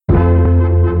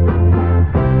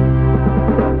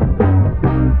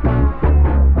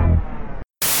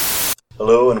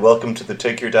Hello and welcome to the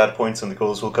Take Your Data Points and the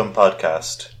Goals Will Come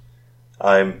podcast.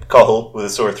 I'm Cathal with a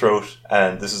sore throat,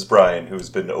 and this is Brian, who's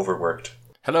been overworked.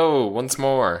 Hello, once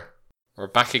more. We're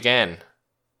back again.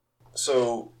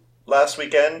 So, last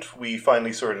weekend we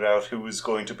finally sorted out who was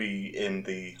going to be in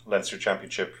the Leinster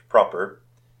Championship proper.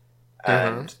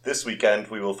 And this weekend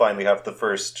we will finally have the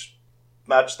first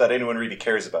match that anyone really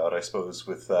cares about, I suppose,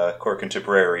 with Cork and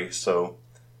Tipperary.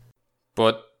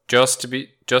 But just to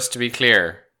be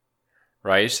clear,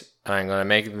 right? I'm going to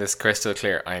make this crystal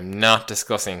clear. I'm not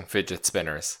discussing fidget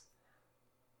spinners.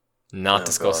 Not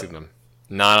discussing them.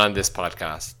 Not on this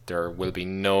podcast. There will be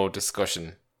no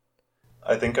discussion.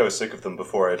 I think I was sick of them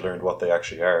before I'd learned what they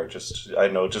actually are.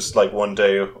 Just like one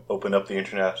day open up the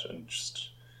internet and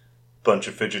just a bunch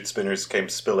of fidget spinners came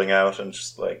spilling out and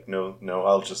just like, no,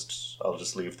 I'll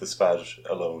just leave this fad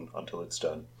alone until it's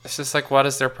done. It's just like, what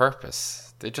is their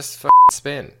purpose? They just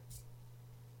spin.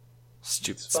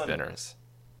 Stupid spinners.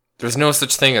 There's no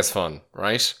such thing as fun,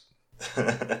 right?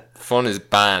 Fun is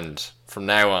banned from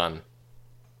now on.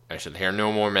 I shall hear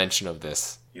no more mention of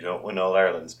this. You don't win All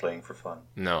Ireland's playing for fun.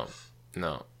 No.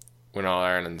 Win All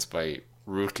Ireland's by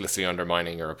ruthlessly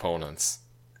undermining your opponents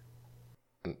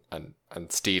and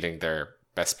stealing their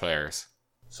best players.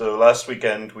 So last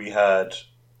weekend we had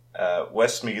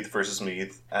Westmeath versus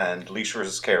Meath and Laois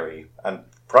versus Kerry. And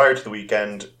prior to the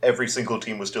weekend, every single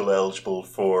team was still eligible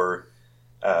for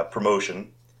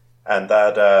promotion. And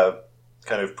that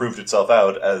kind of proved itself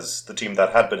out as the team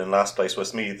that had been in last place,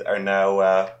 Westmeath, are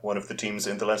now one of the teams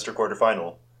in the Leinster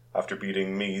quarter-final after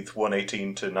beating Meath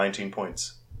 118 to 19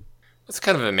 points. That's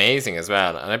kind of amazing as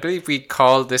well. And I believe we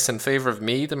called this in favour of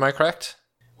Meath, am I correct?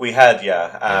 We had,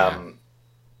 yeah.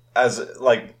 As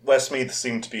like Westmeath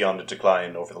seemed to be on the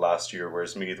decline over the last year,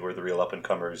 whereas Meath were the real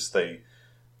up-and-comers. They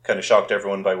kind of shocked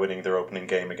everyone by winning their opening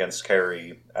game against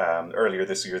Kerry. Earlier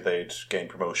this year, they'd gained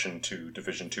promotion to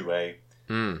Division 2A.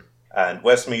 And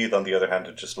Westmeath, on the other hand,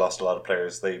 had just lost a lot of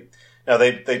players. They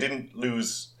didn't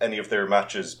lose any of their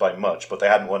matches by much, but they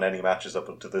hadn't won any matches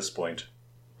up to this point.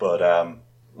 But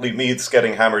Meath's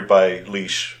getting hammered by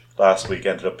Laois last week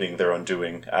ended up being their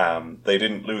undoing. They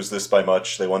didn't lose this by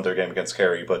much. They won their game against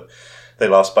Kerry, but they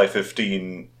lost by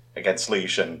 15 against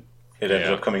Laois, and it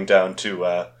ended up coming down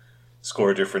to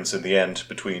score difference in the end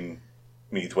between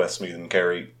Meath, Westmeath and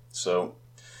Kerry. So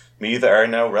Meath are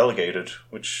now relegated,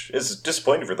 which is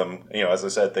disappointing for them. You know, as I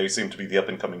said, they seem to be the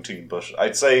up-and-coming team, but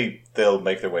I'd say they'll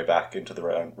make their way back into the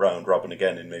round robin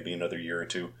again in maybe another year or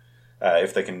two,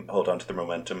 if they can hold on to their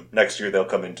momentum. Next year they'll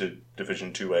come into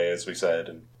Division 2A, as we said,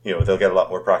 and they'll get a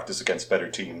lot more practice against better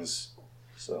teams.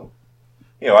 So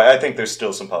I think there's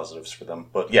still some positives for them,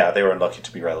 but yeah, they were unlucky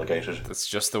to be relegated. That's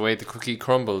just the way the cookie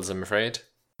crumbles, I'm afraid.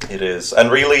 It is.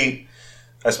 And really,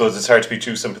 I suppose it's hard to be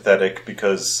too sympathetic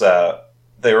because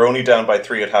they were only down by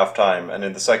 3 at half-time, and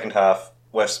in the second half,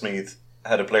 Westmeath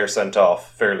had a player sent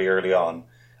off fairly early on,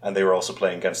 and they were also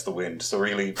playing against the wind. So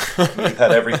really, Meath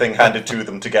had everything handed to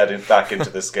them to get it back into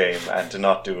this game, and to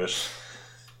not do it,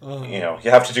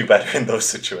 you have to do better in those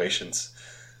situations.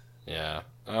 Yeah.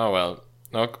 Oh, well.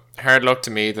 Look, hard luck to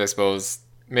Meath, I suppose.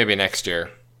 Maybe next year.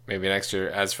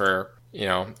 As for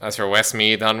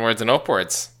Westmeath, onwards and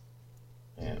upwards.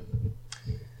 Yeah.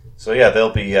 So yeah,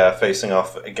 they'll be facing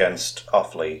off against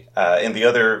Offaly. In the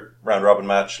other round-robin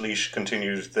match, Laois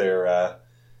continued their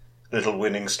little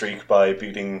winning streak by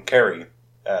beating Kerry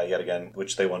yet again,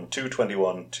 which they won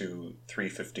 221 to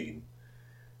 315.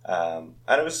 And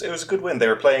it was a good win. They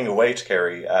were playing away to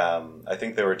Kerry. I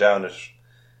think they were down at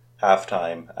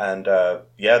half-time, and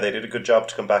they did a good job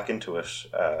to come back into it.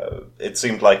 It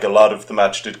seemed like a lot of the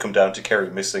match did come down to Kerry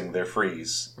missing their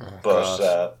frees.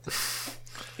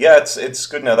 Yeah, it's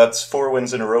good now. That's 4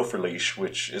 wins in a row for Laois,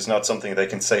 which is not something they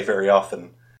can say very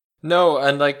often. No,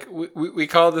 and like we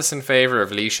called this in favour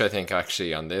of Laois, I think,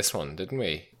 actually, on this one, didn't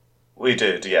we? We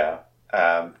did, yeah.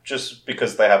 Just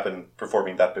because they have been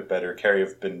performing that bit better. Kerry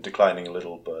have been declining a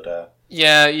little, but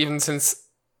yeah, even since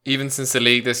the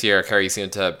league this year, Kerry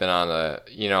seemed to have been on a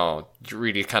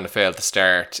really kind of failed to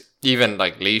start. Even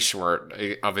like Laois were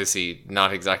obviously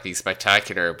not exactly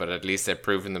spectacular, but at least they've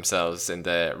proven themselves in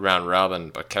the round robin.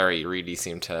 But Kerry really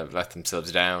seemed to have let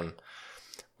themselves down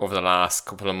over the last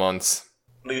couple of months.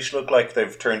 Laois look like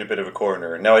they've turned a bit of a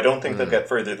corner. Now, I don't think they'll get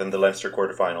further than the Leinster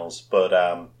quarterfinals, but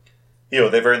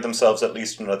they've earned themselves at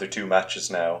least another 2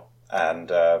 matches now.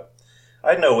 And I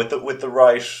don't know, with the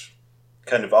right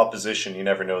kind of opposition, you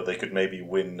never know, they could maybe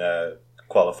win a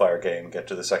qualifier game, get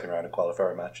to the second round of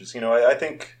qualifier matches. I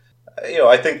think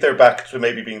they're back to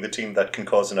maybe being the team that can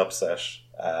cause an upset.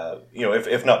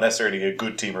 If not necessarily a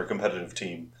good team or a competitive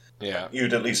team, Yeah.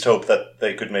 You'd at least hope that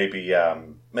they could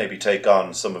maybe take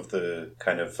on some of the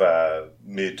kind of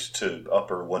mid to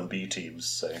upper 1B teams,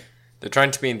 say. They're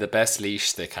trying to be in the best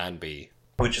leash they can be.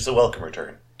 Which is a welcome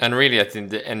return. And really, at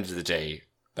the end of the day,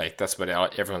 like that's what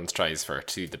everyone tries for,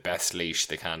 to the best leash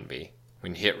they can be.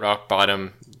 When you hit rock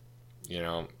bottom,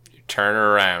 you turn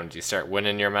around, you start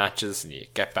winning your matches, and you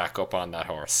get back up on that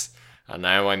horse. And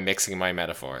now I'm mixing my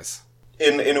metaphors.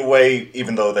 In a way,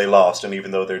 even though they lost, and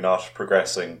even though they're not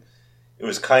progressing, it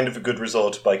was kind of a good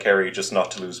result by Kerry just not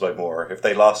to lose by more. If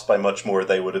they lost by much more,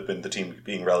 they would have been the team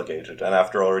being relegated. And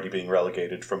after already being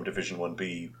relegated from Division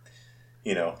 1B,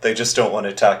 they just don't want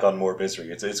to tack on more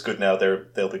misery. It's good now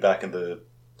they'll be back in the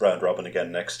round robin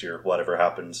again next year, whatever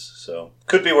happens. So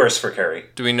could be worse for Kerry.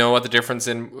 Do we know what the difference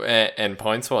in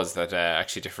points was that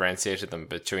actually differentiated them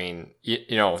between?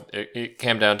 It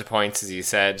came down to points, as you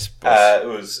said. It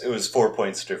was 4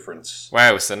 points difference.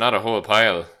 Wow, so not a whole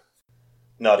pile.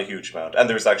 Not a huge amount, and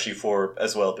there's actually 4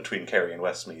 as well between Kerry and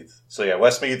Westmeath. So yeah,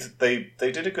 Westmeath they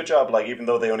did a good job. Like even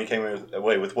though they only came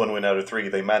away with 1 win out of 3,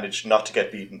 they managed not to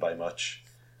get beaten by much.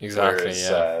 Exactly.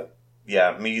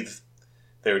 Whereas, Meath,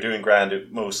 they were doing grand.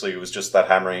 It was just that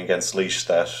hammering against Laois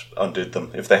that undid them.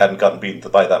 If they hadn't gotten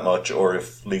beaten by that much, or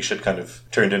if Laois had kind of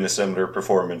turned in a similar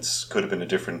performance, could have been a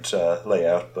different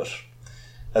layout. But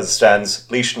as it stands,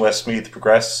 Laois and Westmeath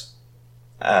progress.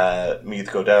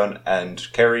 Meath go down, and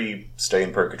Kerry stay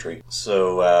in purgatory.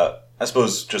 So I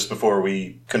suppose just before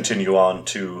we continue on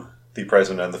to the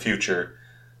present and the future,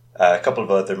 a couple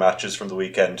of other matches from the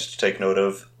weekend to take note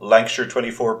of. Lancashire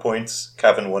 24 points,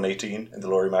 Cavan 118 in the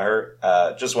Lory Maher.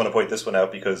 Just want to point this one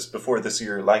out because before this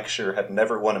year Lancashire had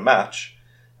never won a match,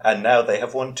 and now they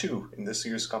have won 2 in this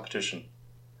year's competition.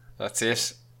 That's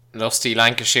it. Lusty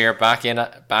Lancashire back in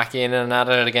and at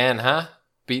it again, huh?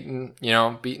 Beating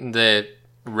the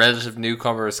relative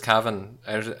newcomers Cavan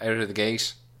out of the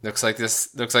gate. Looks like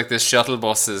this shuttle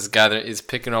bus is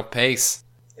picking up pace.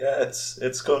 Yeah,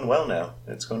 it's going well now.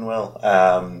 It's going well.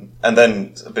 And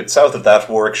then a bit south of that,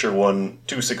 Warwickshire won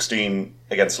 2-16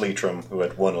 against Leitrim, who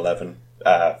had 1-11.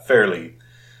 Fairly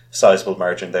sizable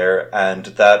margin there, and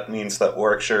that means that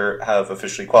Warwickshire have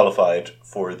officially qualified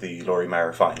for the Lory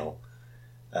Maher final.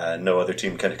 No other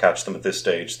team can catch them at this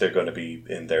stage. They're going to be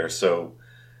in there, so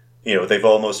they've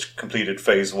almost completed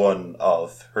phase 1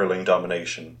 of hurling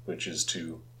domination, which is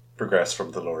to progress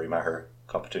from the Lory Maher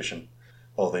competition.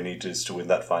 All they need is to win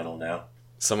that final now.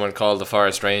 Someone called the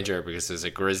Forest Ranger because there's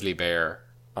a grizzly bear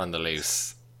on the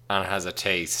loose and has a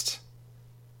taste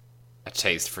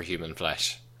for human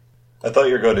flesh. I thought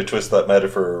you were going to twist that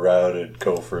metaphor around and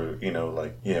go for,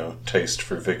 taste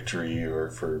for victory or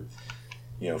for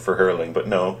hurling, but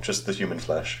no, just the human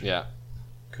flesh. Yeah.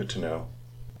 Good to know.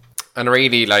 And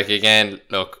really,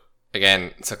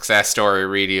 success story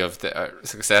really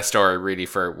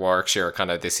for Warwickshire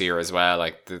kind of this year as well.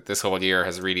 Like this whole year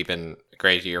has really been a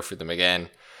great year for them again.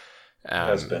 It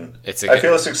has been. I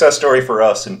feel a success story for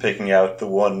us in picking out the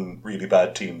one really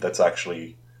bad team that's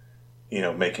actually,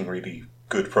 making really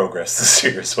good progress this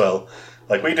year as well.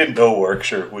 Like we didn't know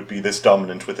Warwickshire would be this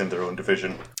dominant within their own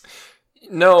division.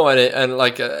 No, and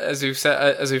as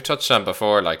we've touched on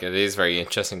before, like it is very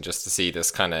interesting just to see this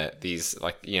kind of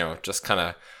just kind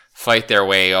of fight their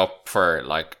way up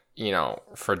fight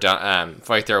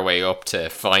their way up to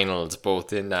finals,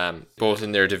 both in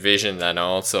their division and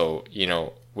also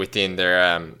within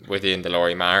the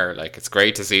Lory Maher. Like it's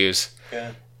great to see it.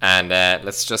 Yeah. And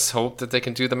let's just hope that they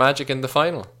can do the magic in the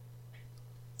final.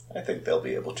 I think they'll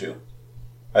be able to.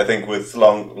 I think with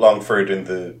Longford in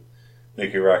the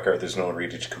Nicky Racker, there's no one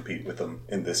really to compete with them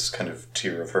in this kind of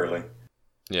tier of hurling.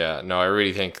 Yeah, no, I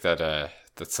really think that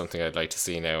that's something I'd like to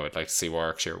see now. I'd like to see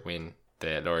Warwickshire win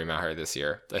the Lory Maher this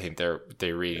year. I think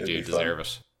they really do deserve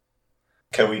it.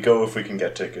 Can we go if we can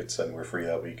get tickets and we're free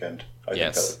that weekend? I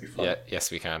think that would be fun. Yeah,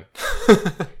 yes, we can.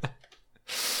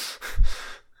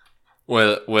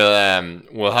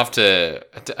 We'll have to.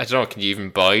 I don't know. Can you even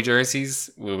buy jerseys?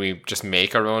 Will we just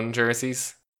make our own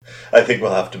jerseys? I think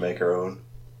we'll have to make our own.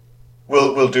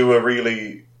 We'll do a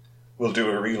really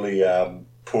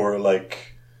poor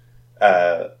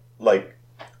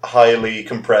highly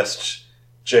compressed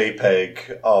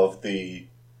JPEG of the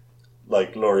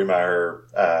Lory Maher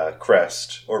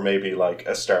crest, or maybe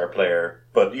a star player,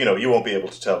 but you won't be able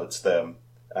to tell it's them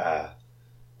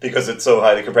because it's so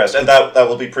highly compressed, and that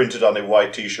will be printed on a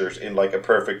white T-shirt in a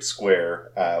perfect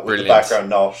square with Brilliant. The background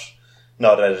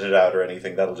not edited out or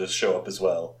anything. That'll just show up as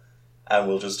well. And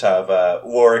we'll just have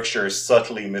Warwickshire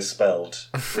subtly misspelled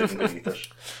written beneath it.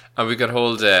 And we could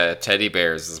hold teddy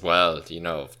bears as well,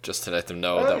 just to let them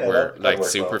know that we're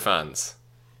super well. fans.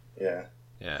 Yeah.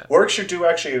 Yeah. Warwickshire do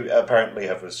actually apparently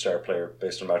have a star player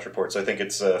based on match reports. I think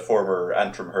it's a former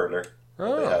Antrim hurler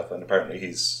that they have, and apparently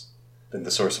he's been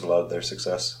the source of a lot of their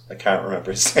success. I can't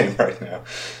remember his name right now.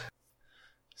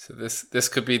 So this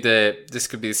could be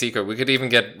the secret. We could even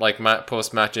get like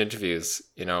post match interviews.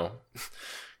 You know,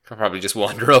 could probably just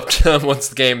wander up to them once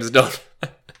the game is done.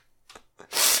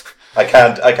 I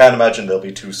can't imagine they'll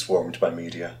be too swarmed by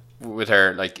media with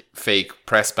our like fake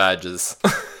press badges.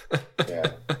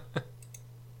 Yeah.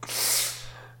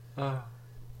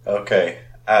 Okay.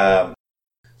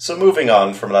 So moving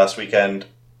on from last weekend,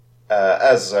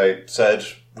 as I said,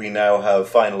 we now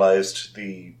have finalised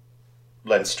the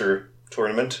Leinster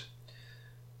tournament,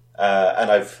 and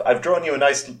I've drawn you a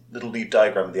nice little lead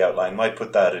diagram of the outline. Might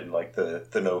put that in like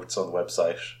the notes on the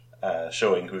website,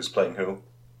 showing who's playing who.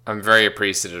 I'm very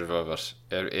appreciative of it.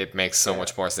 It makes so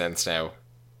much more sense now.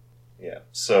 Yeah.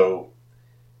 So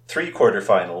 3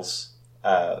 quarterfinals,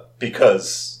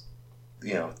 because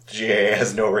the GAA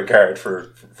has no regard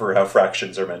for how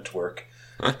fractions are meant to work.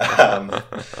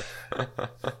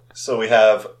 So we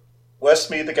have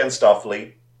Westmeath against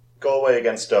Offaly, Galway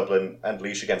against Dublin, and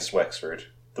Laois against Wexford.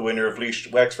 The winner of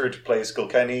Laois Wexford plays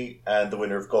Kilkenny, and the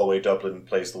winner of Galway Dublin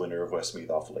plays the winner of Westmeath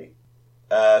Offaly.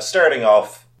 Starting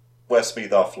off,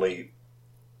 Westmeath Offaly,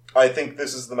 I think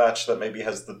this is the match that maybe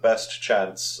has the best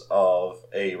chance of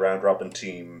a round robin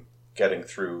team getting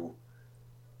through,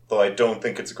 though I don't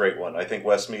think it's a great one. I think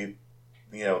Westmeath,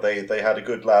 they had a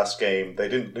good last game. They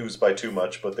didn't lose by too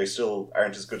much, but they still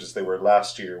aren't as good as they were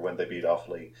last year when they beat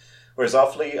Offaly. Whereas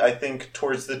Offaly, I think,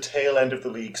 towards the tail end of the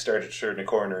league, started to turn a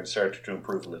corner and started to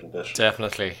improve a little bit.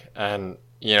 Definitely. And,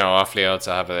 Offaly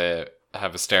also have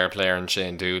a star player in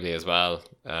Shane Dooley as well.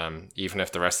 Even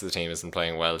if the rest of the team isn't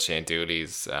playing well, Shane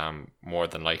Dooley's more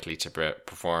than likely to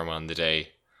perform on the day,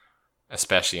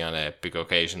 especially on a big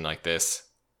occasion like this.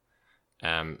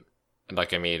 During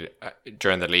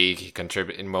the league, he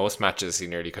in most matches. He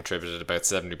nearly contributed about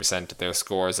 70% of their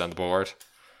scores on the board.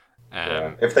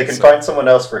 If they can find someone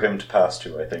else for him to pass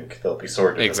to, I think they'll be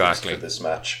sorted exactly for this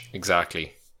match.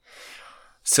 Exactly.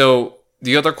 So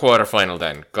the other quarterfinal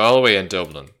then, Galway and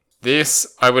Dublin.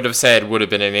 This I would have said would have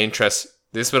been an interest.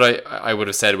 This I would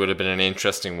have said would have been an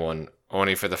interesting one,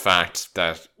 only for the fact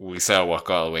that we saw what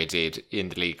Galway did in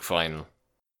the league final.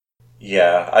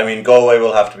 Yeah, I mean Galway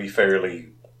will have to be fairly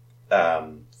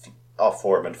off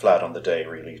form and flat on the day,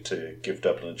 really, to give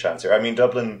Dublin a chance here. I mean,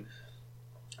 Dublin,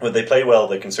 when they play well,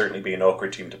 they can certainly be an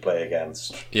awkward team to play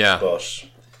against. Yeah. But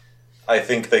I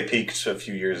think they peaked a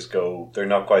few years ago. They're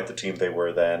not quite the team they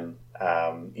were then.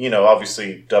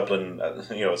 Obviously Dublin,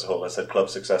 as a whole, I said club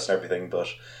success and everything, but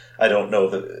I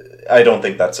don't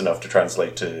think that's enough to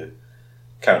translate to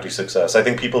county success. I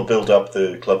think people build up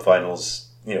the club finals,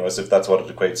 as if that's what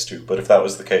it equates to. But if that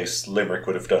was the case, Limerick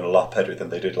would have done a lot better than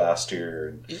they did last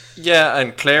year. Yeah,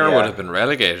 and Clare would have been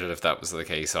relegated if that was the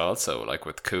case also, like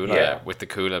with Coola, with the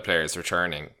Coola players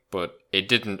returning. But it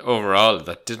didn't, overall,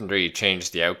 that didn't really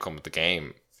change the outcome of the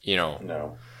game,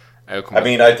 No.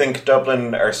 I think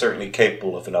Dublin are certainly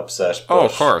capable of an upset. But,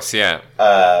 of course, yeah.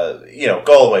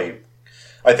 Galway,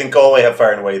 I think Galway have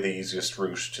far and away the easiest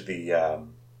route to the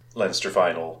Leinster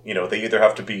final. They either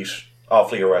have to beat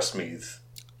Offaly or Westmeath.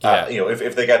 Yeah.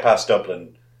 If they get past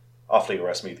Dublin, Offaly or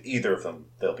Westmeath, either of them,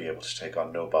 they'll be able to take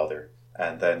on no bother.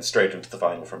 And then straight into the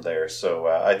final from there. So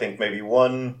I think maybe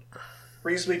one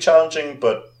reasonably challenging,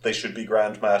 but they should be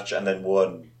grand match, and then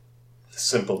one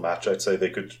simple match. I'd say they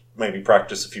could maybe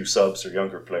practice a few subs or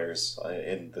younger players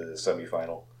in the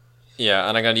semi-final. Yeah,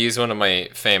 and I'm going to use one of my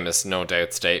famous no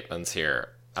doubt statements here,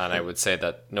 and I would say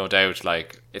that no doubt,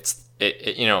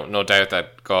 no doubt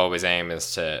that Galway's aim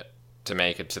is to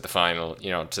make it to the final,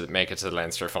 to make it to the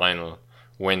Leinster final,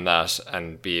 win that,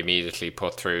 and be immediately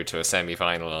put through to a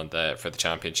semi-final for the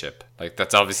championship. Like,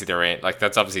 that's obviously their aim. Like,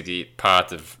 that's obviously the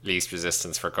path of least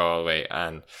resistance for Galway,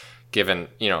 and given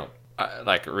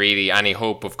really any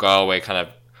hope of Galway kind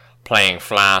of playing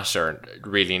flat or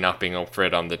really not being up for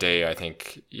it on the day, I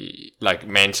think,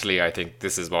 mentally, I think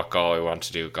this is what Galway want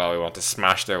to do. Galway want to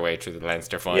smash their way through the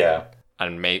Leinster final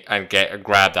and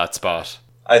grab that spot.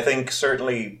 I think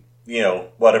certainly,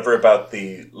 whatever about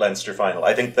the Leinster final,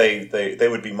 I think they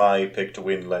would be my pick to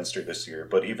win Leinster this year.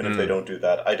 But even if they don't do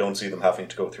that, I don't see them having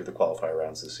to go through the qualifier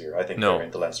rounds this year. I think they're in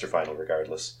the Leinster final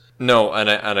regardless. No, and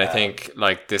I think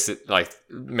this is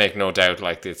make no doubt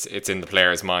it's in the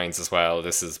players' minds as well.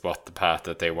 This is what the path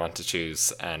that they want to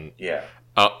choose, and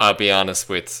I'll be honest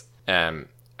with and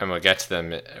we'll get to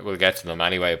them. We'll get to them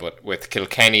anyway. But with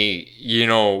Kilkenny,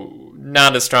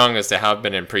 not as strong as they have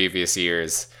been in previous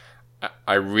years,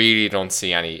 I really don't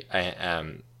see any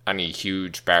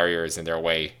huge barriers in their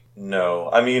way.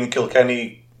 No, I mean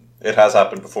Kilkenny, it has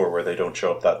happened before where they don't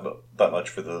show up that much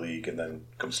for the league and then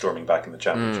come storming back in the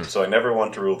championship. So I never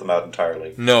want to rule them out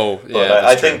entirely. No, but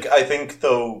I think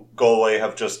though Galway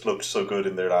have just looked so good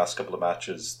in their last couple of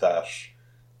matches that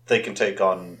they can take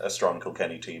on a strong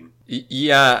Kilkenny team.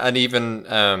 Yeah, and even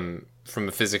from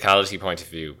a physicality point of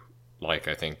view, like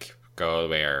I think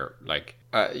Galway are like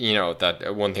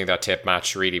that one thing that tip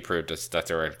match really proved is that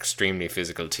they're an extremely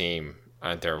physical team.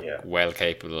 And they're well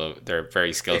capable. They're a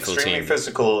very skillful Extremely team.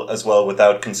 Physical as well,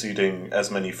 without conceding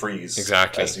as many frees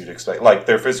as you'd expect. Like,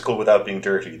 they're physical without being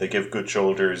dirty. They give good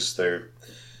shoulders. They're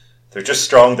just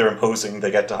strong. They're imposing. They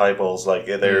get to high balls. Like,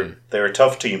 they're a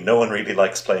tough team. No one really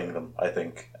likes playing them, I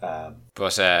think.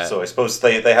 So I suppose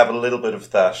they have a little bit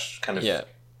of that kind of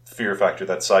fear factor,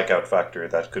 that psych out factor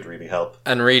that could really help.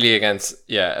 And really against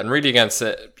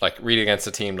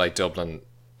a team like Dublin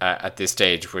at this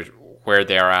stage, where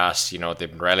they are at, they've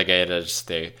been relegated.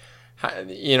 They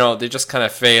just kind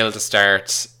of failed to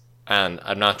start, and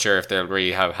I'm not sure if they'll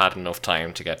really have had enough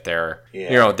time to get their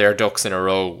ducks in a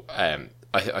row. I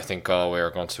think Galway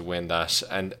are going to win that,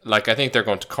 and I think they're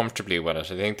going to comfortably win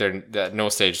it. I think they're at no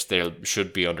stage they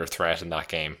should be under threat in that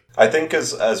game. I think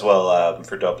as well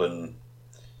for Dublin,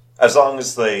 as long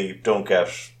as they don't get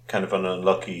kind of an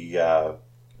unlucky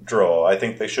draw, I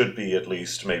think they should be at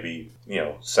least maybe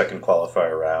second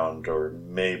qualifier round, or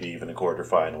maybe even a quarter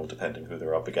final, depending who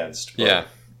they're up against. But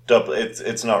Dublin,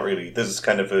 it's not really. This is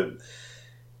kind of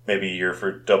maybe a year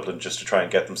for Dublin just to try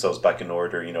and get themselves back in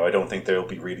order. I don't think they'll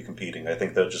be really competing. I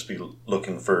think they'll just be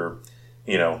looking for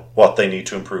what they need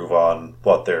to improve on,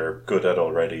 what they're good at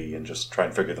already, and just try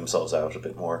and figure themselves out a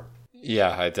bit more.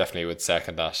 Yeah, I definitely would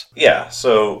second that. Yeah.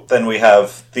 So then we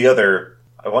have the other.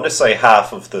 I want to say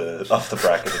half of the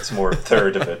bracket. It's more a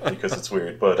third of it because it's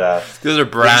weird. But the other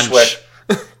branch.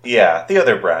 The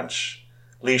other branch.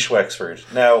 Laois Wexford.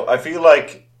 Now, I feel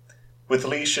like with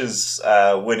Laois's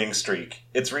winning streak,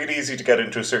 it's really easy to get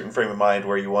into a certain frame of mind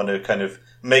where you want to kind of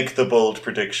make the bold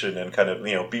prediction and kind of,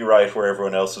 be right where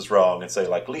everyone else is wrong and say,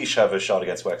 like, Laois have a shot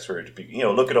against Wexford.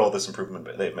 Look at all this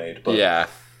improvement they've made. But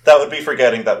that would be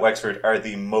forgetting that Wexford are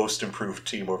the most improved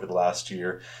team over the last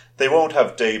year. They won't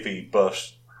have Davy,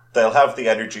 but they'll have the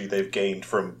energy they've gained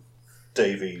from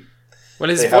Davy. Well,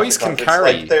 his voice can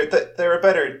carry. They're a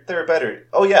better.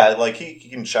 Oh yeah, like he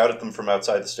can shout at them from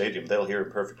outside the stadium. They'll hear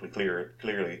him perfectly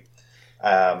clearly.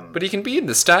 But he can be in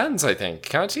the stands, I think,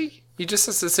 can't he? He just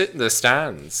has to sit in the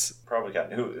stands. Probably can.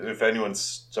 If anyone's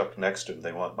stuck next to him,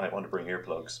 they might want to bring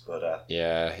earplugs. But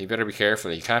yeah, he better be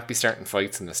careful. He can't be starting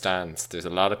fights in the stands. There's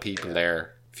a lot of people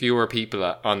there. Fewer people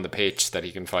on the pitch that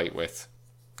he can fight with.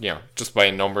 Just by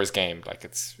a numbers game, like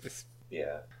it's.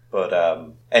 Yeah, but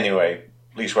anyway,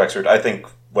 Laois Wexford. I think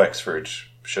Wexford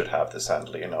should have this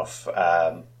handily enough.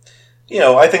 I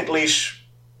think Laois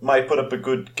might put up a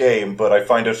good game, but I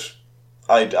find it.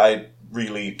 I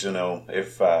really don't know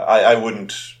if I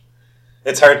wouldn't.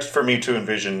 It's hard for me to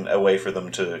envision a way for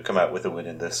them to come out with a win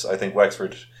in this. I think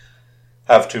Wexford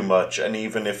have too much, and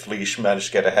even if Laois managed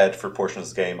to get ahead for portions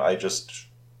of the game, I just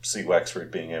see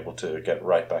Wexford being able to get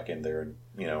right back in there, and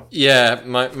Yeah,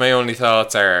 my only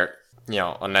thoughts are,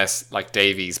 unless like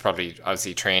Davies probably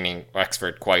obviously training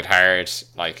Wexford quite hard,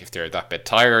 like if they're that bit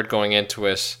tired going into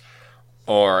it,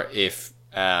 or if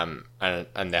and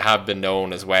they have been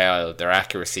known as well, their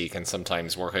accuracy can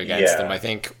sometimes work against them. I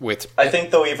think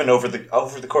though, even over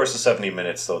the course of 70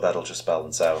 minutes though, that'll just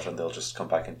balance out and they'll just come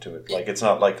back into it. Like, it's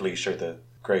not like Laois are the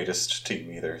greatest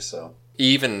team either, so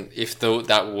even if though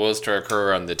that was to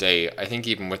occur on the day, I think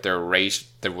even with the rate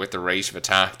of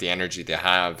attack, the energy they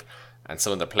have, and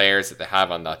some of the players that they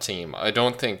have on that team, I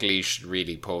don't think Laois should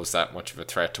really pose that much of a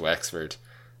threat to Wexford.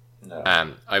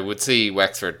 No. I would see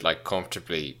Wexford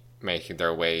comfortably making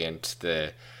their way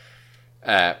into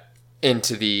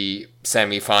the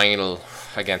semi-final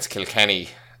against Kilkenny,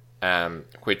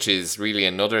 which is really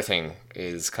another thing.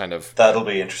 Is kind of that'll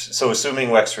be interesting. So,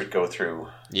 assuming Wexford go through,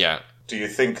 do you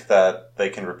think that they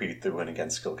can repeat the win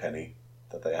against Kilkenny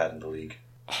that they had in the league?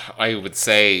 I would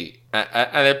say,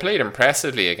 and they played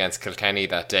impressively against Kilkenny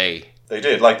that day. They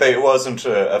did. It wasn't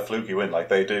a fluky win.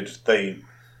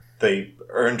 They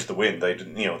earned the win. They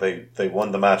didn't. They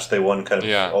won the match. They won kind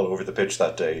of all over the pitch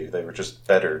that day. They were just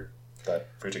better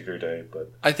that particular day.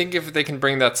 But I think if they can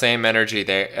bring that same energy,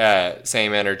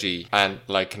 and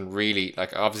can really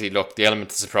obviously look, the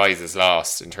element of surprise is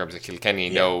lost in terms of Kilkenny.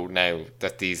 Know now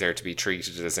that these are to be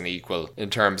treated as an equal in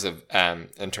terms of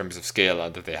skill,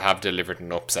 and that they have delivered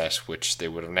an upset which they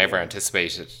would have never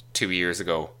anticipated 2 years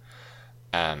ago.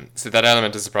 So that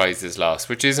element of surprise is lost,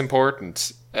 which is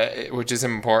important.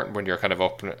 When you're kind of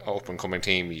up and coming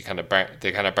team. You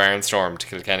they kind of barnstorm to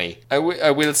Kilkenny. I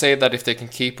will say that if they can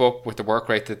keep up with the work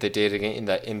rate that they did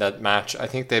in that match, I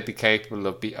think they'd be capable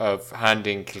of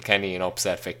handing Kilkenny an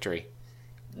upset victory.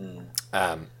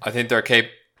 I think they're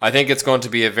capable. I think it's going to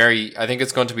be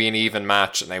an even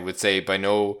match, and I would say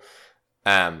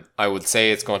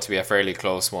it's going to be a fairly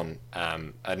close one.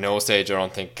 At no stage I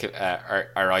don't think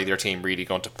are either team really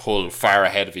going to pull far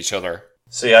ahead of each other.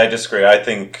 See, I disagree. I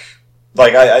think,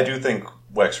 I do think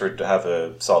Wexford have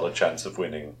a solid chance of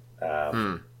winning.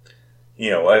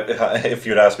 If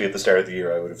you'd asked me at the start of the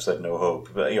year, I would have said no hope.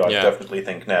 But I definitely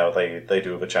think now they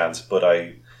do have a chance. But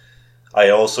I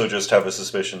also just have a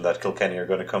suspicion that Kilkenny are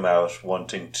going to come out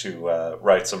wanting to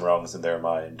right some wrongs in their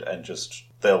mind, and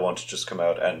they'll want to just come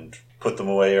out and put them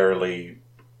away early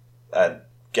and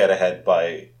get ahead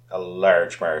by a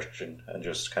large margin and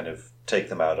just kind of take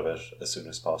them out of it as soon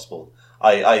as possible.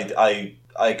 I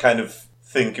kind of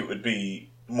think it would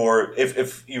be more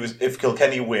if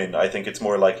Kilkenny win, I think it's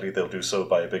more likely they'll do so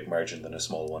by a big margin than a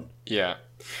small one. Yeah.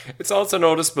 It's also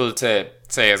noticeable to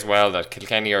say as well that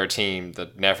Kilkenny are a team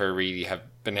that never really have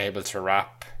been able to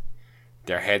wrap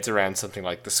their heads around something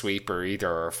like the sweeper either,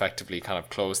 or effectively kind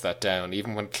of close that down.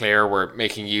 Even when Clare were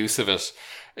making use of it,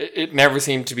 it never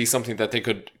seemed to be something that they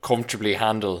could comfortably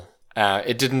handle.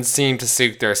 It didn't seem to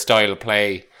suit their style of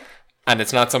play, and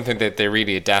it's not something that they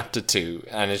really adapted to.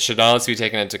 And it should also be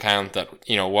taken into account that,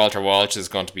 Walter Walsh is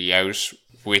going to be out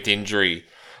with injury.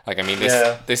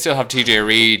 They still have TJ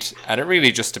Reid, and it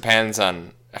really just depends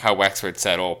on how Wexford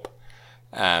set up.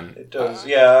 It does,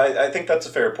 I think that's a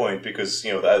fair point, because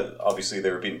obviously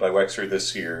they were beaten by Wexford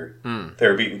this year. They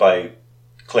were beaten by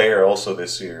Clare also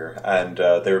this year, and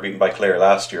they were beaten by Clare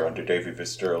last year under Davy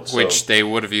Fitzgerald. Which they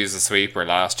would have used a sweeper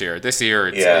last year. This year,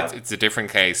 it's a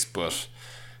different case, but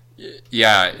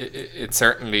it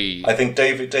certainly. I think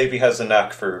Davy has a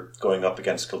knack for going up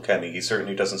against Kilkenny. He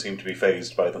certainly doesn't seem to be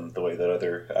fazed by them the way that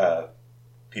other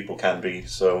people can be.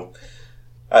 So.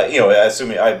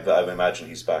 Assuming I imagine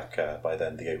he's back by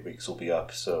then, the 8 weeks will be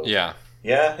up. So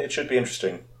it should be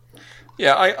interesting.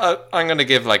 Yeah, I'm going to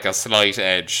give a slight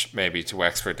edge maybe to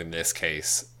Wexford in this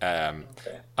case.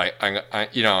 Okay.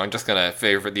 I'm just going to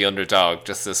favour the underdog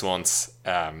just this once,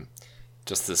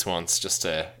 just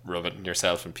to rub it in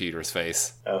yourself and Peter's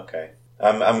face. Okay,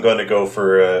 I'm going to go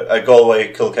for a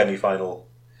Galway Kilkenny final.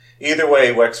 Either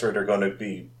way, Wexford are going to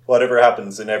be. Whatever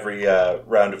happens in every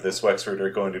round of this, Wexford are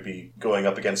going to be going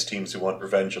up against teams who want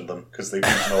revenge on them because they've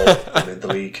beaten all of them in the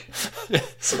league.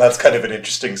 So that's kind of an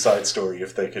interesting side story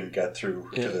if they can get through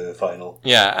to the final.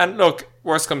 Yeah, and look,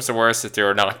 worst comes to worst, if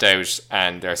they're knocked out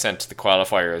and they're sent to the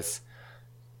qualifiers,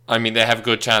 they have a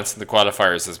good chance in the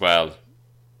qualifiers as well.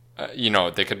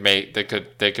 They could make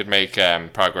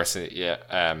progress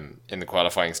in the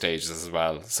qualifying stages as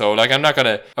well. So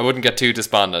I wouldn't get too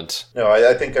despondent. No,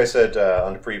 I think I said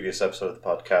on the previous episode of the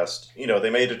podcast, they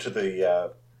made it to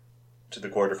the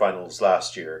quarterfinals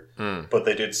last year, but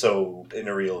they did so in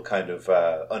a real kind of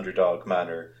underdog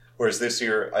manner. Whereas this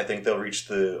year, I think they'll reach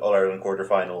the All-Ireland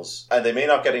quarterfinals, and they may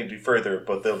not get any further,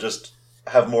 but they'll just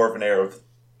have more of an air of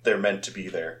they're meant to be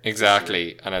there.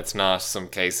 Exactly, and it's not some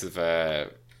case of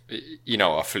a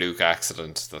fluke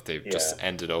accident that they've just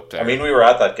ended up there. We were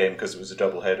at that game because it was a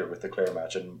double header with the Clare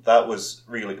match, and that was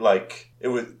really it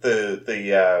was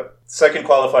the second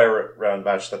qualifier round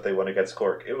match that they won against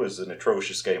Cork. It was an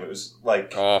atrocious game. It was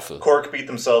awful. Cork beat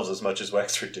themselves as much as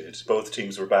Wexford did. Both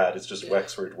teams were bad. It's just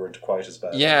Wexford weren't quite as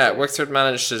bad. Yeah, Wexford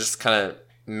managed to just kind of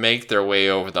make their way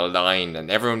over the line, and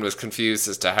everyone was confused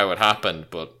as to how it happened.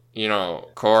 But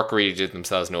Cork really did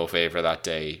themselves no favour that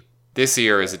day. This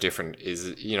year is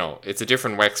it's a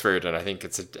different Wexford, and I think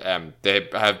they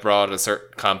have brought a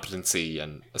certain competency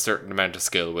and a certain amount of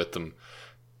skill with them.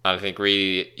 And I think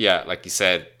really, like you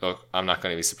said, look, I'm not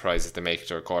going to be surprised if they make it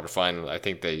to a quarterfinal. I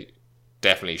think they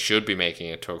definitely should be making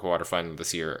it to a quarterfinal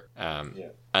this year.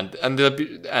 And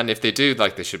if they do,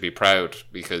 they should be proud,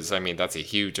 because that's a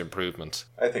huge improvement.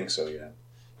 I think so. Yeah.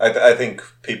 I think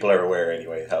people are aware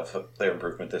anyway of their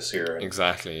improvement this year. And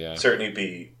exactly. Yeah. Certainly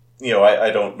be. I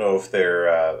don't know if they're,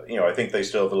 I think they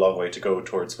still have a long way to go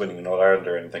towards winning an All-Ireland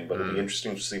or anything, but it'll be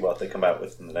interesting to see what they come out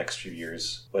with in the next few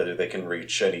years, whether they can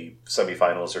reach any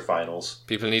semi-finals or finals.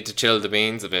 People need to chill the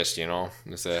beans a bit,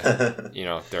 There's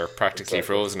they're practically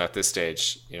frozen at this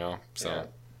stage, so. Yeah.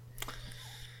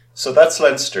 So that's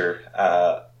Leinster.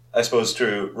 I suppose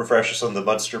to refresh us on the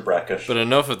Munster bracket. But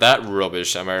enough of that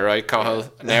rubbish, am I right,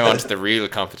 Cathal? Now on to the real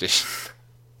competition.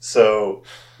 So,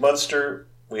 Munster...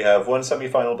 We have one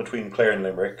semi-final between Clare and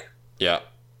Limerick. Yeah.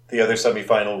 The other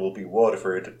semi-final will be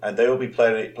Waterford, and they will be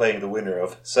playing the winner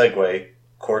of Segway,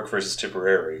 Cork versus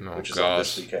Tipperary, which is on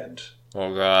this weekend.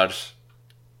 Oh God.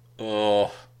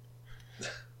 Oh.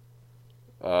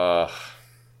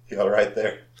 You all right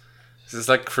there? This is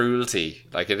like cruelty.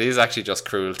 Like, it is actually just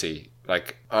cruelty.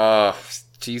 Like,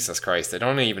 Jesus Christ. I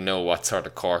don't even know what sort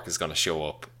of Cork is going to show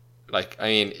up. Like, I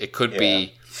mean, it could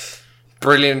be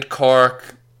brilliant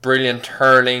Cork, brilliant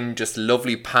hurling, just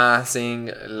lovely passing,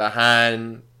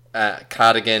 Lahan,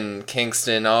 Cadigan,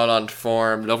 Kingston, all on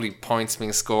form, lovely points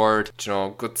being scored, you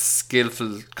know, good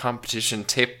skillful competition,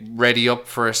 Tip ready up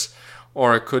for it,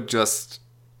 or it could just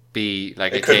be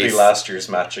like it could be last year's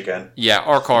match again. Yeah,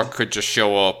 or Cork could just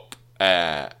show up,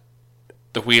 the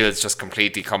wheels just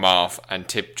completely come off, and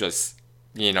Tip just,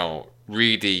 you know,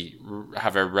 really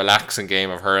have a relaxing game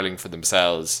of hurling for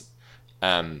themselves.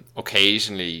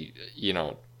 Occasionally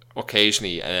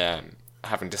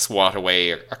having to swat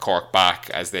away a Cork back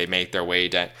as they make their way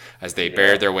down, as they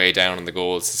bear their way down on the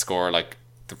goals to score like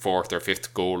the 4th or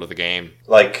 5th goal of the game.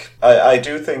 Like, I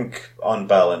do think on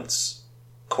balance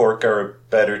Cork are a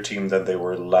better team than they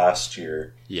were last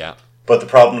year. Yeah. But the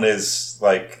problem is,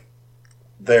 like,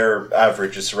 their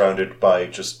average is surrounded by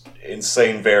just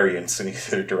insane variance in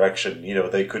either direction. You know,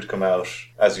 they could come out,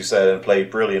 as you said, and play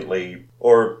brilliantly,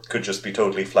 or could just be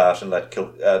totally flat and let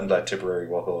Tipperary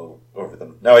walk all over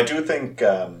them. Now, I do think,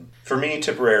 for me,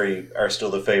 Tipperary are still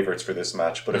the favourites for this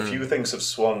match, but a few things have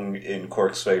swung in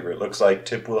Cork's favour. It looks like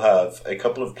Tip will have a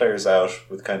couple of players out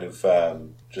with kind of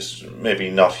just maybe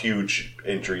not huge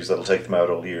injuries that'll take them out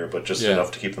all year, but just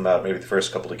enough to keep them out maybe the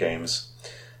first couple of games.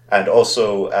 And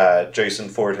also, Jason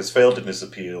Ford has failed in his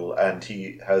appeal, and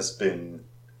he has been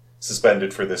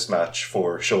suspended for this match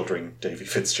for shouldering Davy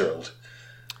Fitzgerald.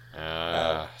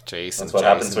 Jason. That's what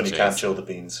happens when you can't chill the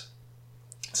beans.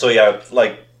 So yeah,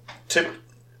 like, Tip,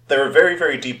 they're a very,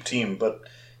 very deep team, but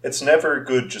it's never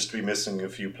good just to be missing a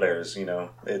few players, you know.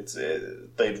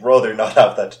 They'd rather not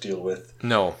have that to deal with.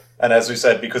 No. And as we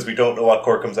said, because we don't know what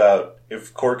Cork comes out,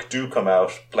 if Cork do come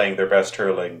out playing their best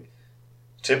hurling,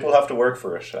 Tip will have to work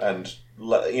for it, and,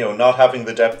 you know, not having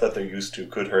the depth that they're used to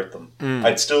could hurt them.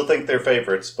 I'd still think they're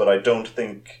favourites, but I don't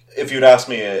think... If you'd asked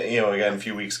me, you know, again, a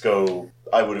few weeks ago,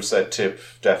 I would have said Tip,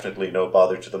 definitely no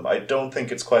bother to them. I don't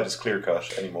think it's quite as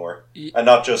clear-cut anymore. And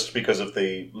not just because of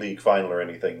the league final or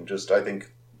anything, just I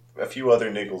think a few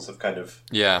other niggles have kind of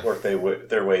worked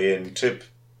their way in. Tip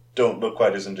don't look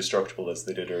quite as indestructible as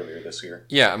they did earlier this year.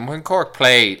 Yeah, and when Cork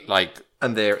play, like...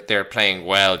 And they're playing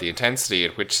well. The intensity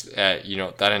at which you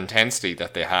know, that intensity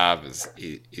that they have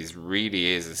is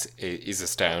really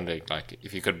astounding. Like,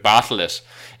 if they could battle it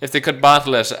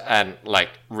and like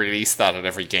release that at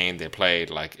every game they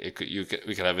played, like we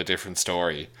could have a different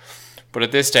story. But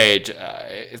at this stage,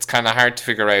 it's kind of hard to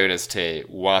figure out as to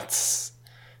what's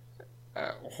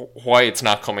why it's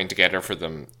not coming together for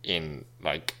them in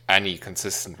like any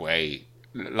consistent way.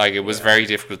 Like, it was very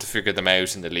difficult to figure them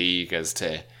out in the league as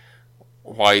to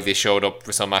why they showed up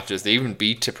for some matches. They even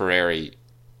beat Tipperary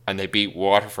and they beat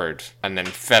Waterford and then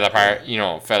fell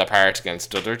apart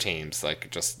against other teams. Like,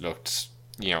 it just looked,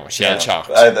 you know, shell-shocked.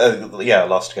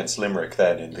 Lost against Limerick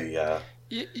then in the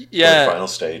final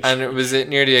stage. And it was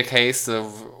nearly a case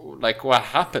of, like, what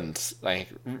happened? Like,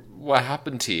 what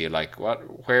happened to you? Like,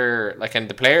 and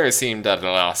the players seemed at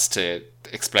a loss to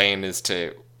explain as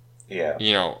to,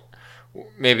 you know,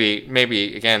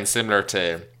 maybe again, similar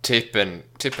to Tip and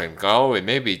Galway,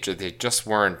 maybe they just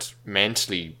weren't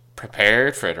mentally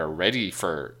prepared for it or ready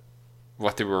for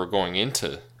what they were going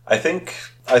into. I think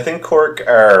Cork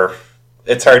are...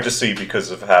 It's hard to see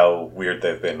because of how weird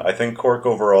they've been. I think Cork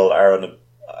overall are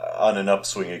on an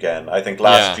upswing again. I think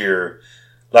last year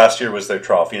was their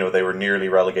trough. You know, they were nearly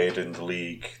relegated in the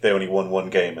league. They only won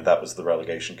one game, and that was the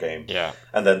relegation game. Yeah.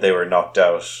 And then they were knocked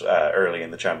out early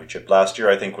in the championship. Last year,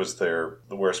 I think, was the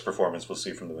worst performance we'll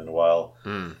see from them in a while.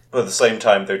 But at the same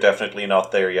time, they're definitely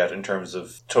not there yet in terms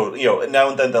of total... You know, now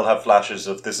and then they'll have flashes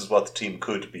of this is what the team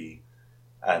could be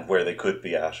and where they could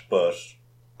be at. But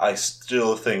I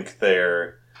still think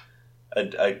they're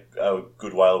a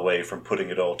good while away from putting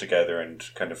it all together and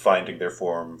kind of finding their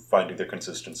form, finding their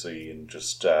consistency, and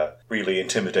just really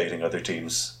intimidating other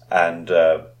teams. And,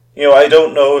 you know, I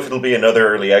don't know if it'll be another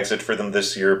early exit for them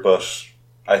this year, but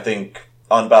I think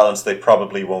on balance they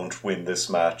probably won't win this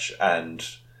match, and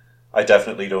I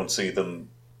definitely don't see them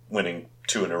winning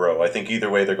 2 in a row. I think either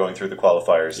way they're going through the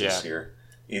qualifiers this year,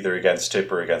 either against Tip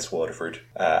or against Waterford,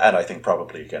 and I think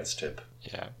probably against Tip.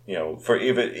 Yeah. You know, for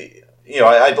even... You know,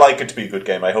 I'd like it to be a good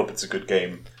game. I hope it's a good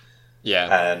game.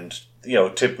 Yeah. And, you know,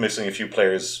 Tip missing a few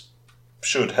players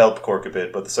should help Cork a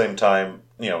bit, but at the same time,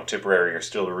 Tipperary are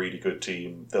still a really good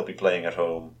team. They'll be playing at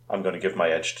home. I'm going to give my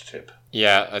edge to Tip.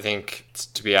 Yeah, I think,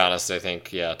 to be honest,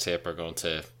 Tip are going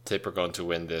to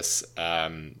win this.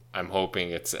 I'm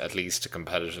hoping it's at least a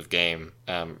competitive game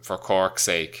for Cork's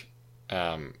sake.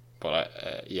 I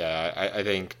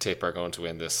think Tip are going to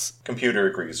win this. Computer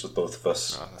agrees with both of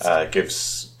us.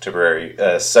 Gives Tipperary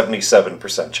a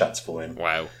 77% chance of a win.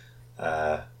 Wow.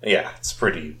 It's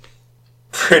pretty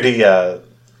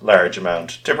large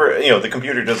amount. The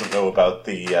computer doesn't know about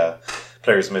the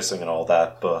players missing and all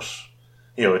that, but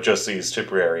it just sees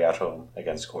Tipperary at home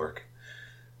against Cork.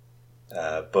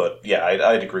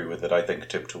 I'd agree with it. I think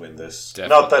Tip to win this.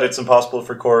 Definitely. Not that it's impossible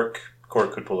for Cork.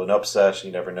 Cork could pull an upset.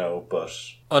 You never know, but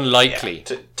unlikely.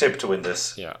 Tip to win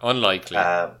this. Yeah, unlikely.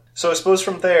 So I suppose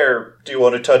from there, do you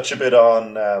want to touch a bit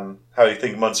on how you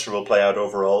think Munster will play out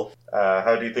overall?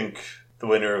 How do you think the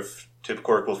winner of Tip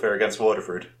Cork will fare against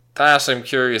Waterford? That I'm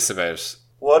curious about.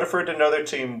 Waterford, another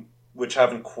team which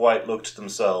haven't quite looked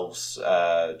themselves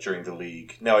during the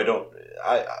league. Now,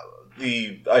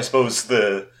 I suppose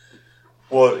the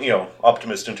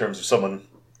optimist in terms of someone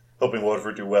hoping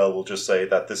Waterford do well will just say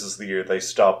that this is the year they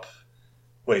stop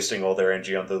wasting all their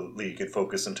energy on the league and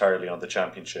focus entirely on the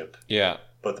championship. Yeah.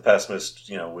 But the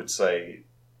pessimist, would say,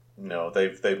 no,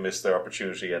 they've missed their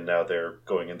opportunity and now they're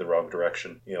going in the wrong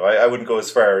direction. I wouldn't go as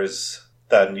far as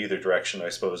that in either direction, I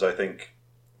suppose. I think,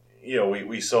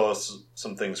 we saw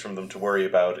some things from them to worry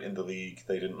about in the league.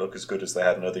 They didn't look as good as they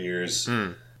had in other years.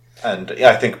 And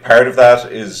I think part of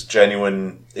that is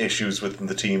genuine issues within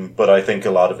the team, but I think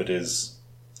a lot of it is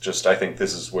just, I think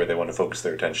this is where they want to focus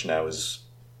their attention now, is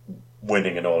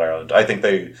winning an All-Ireland. I think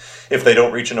if they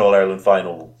don't reach an All-Ireland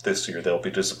final this year, they'll be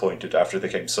disappointed after they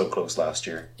came so close last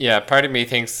year. Yeah, part of me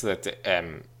thinks that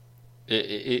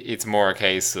it's more a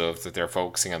case of that they're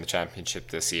focusing on the championship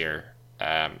this year.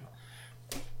 I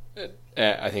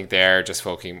think they're just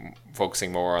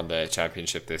focusing more on the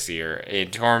championship this year.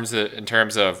 In terms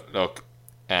of look,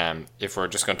 if we're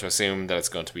just going to assume that it's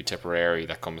going to be Tipperary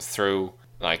that comes through,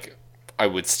 like, I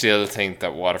would still think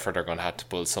that Waterford are going to have to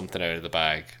pull something out of the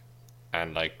bag,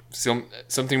 and like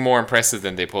something more impressive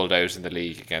than they pulled out in the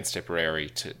league against Tipperary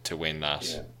to win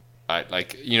that. Yeah.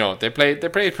 They played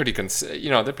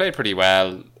pretty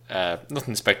well.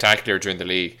 Nothing spectacular during the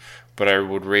league, but I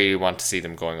would really want to see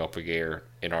them going up a gear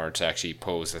in order to actually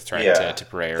pose a threat to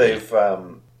Tipperary. They've,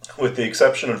 with the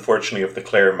exception, unfortunately, of the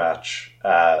Clare match,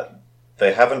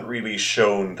 they haven't really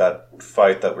shown that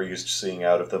fight that we're used to seeing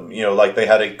out of them. They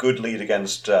had a good lead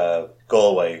against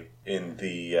Galway in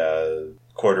the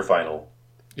quarterfinal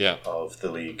of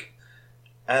the league,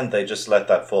 and they just let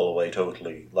that fall away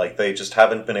totally. Like, they just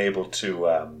haven't been able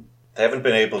to. They haven't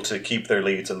been able to keep their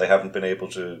leads, and they haven't been able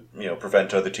to,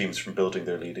 prevent other teams from building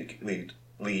their lead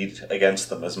against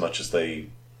them as much as they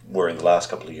were in the last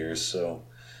couple of years. So,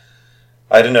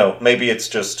 I don't know. Maybe it's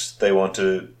just they want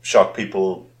to shock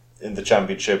people in the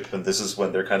championship, and this is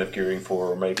when they're kind of gearing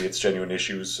for, or maybe it's genuine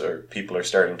issues, or people are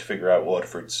starting to figure out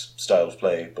Waterford's style of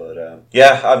play. But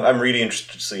I'm really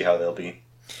interested to see how they'll be.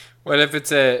 Well, if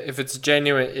it's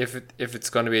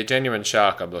going to be a genuine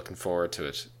shock, I'm looking forward to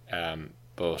it.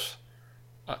 But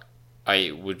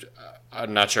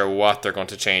I'm not sure what they're going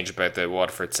to change about the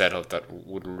Waterford setup that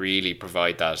would really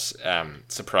provide that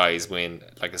surprise win,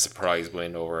 like a surprise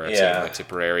win over a team like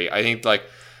Tipperary. I think, like,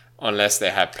 unless they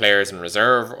have players in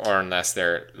reserve, or unless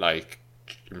they're like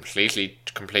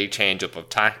complete change up of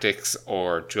tactics,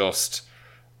 or just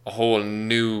a whole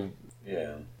new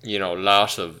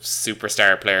lot of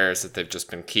superstar players that they've just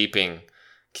been keeping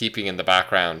in the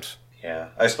background. Yeah,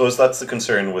 I suppose that's the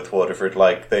concern with Waterford.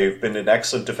 Like, they've been an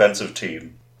excellent defensive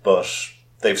team, but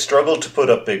they've struggled to put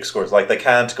up big scores. Like, they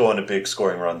can't go on a big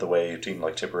scoring run the way a team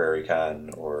like Tipperary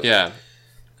can, or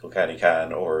Kilkenny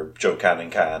can, or Joe Canning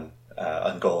can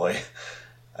on Galway.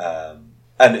 And,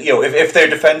 if their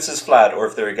defence is flat, or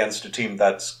if they're against a team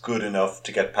that's good enough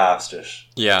to get past it,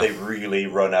 they really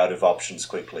run out of options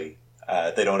quickly.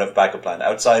 They don't have a backup plan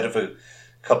outside of a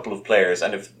couple of players,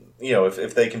 and if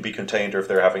they can be contained, or if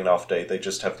they're having an off day, they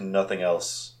just have nothing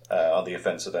else on the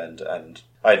offensive end. And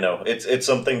I don't know, it's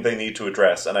something they need to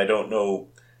address. And I don't know,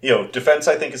 defense,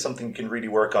 I think, is something you can really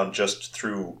work on just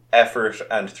through effort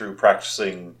and through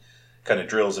practicing kind of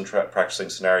drills and practicing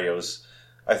scenarios.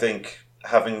 I think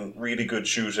having really good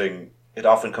shooting, it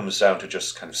often comes down to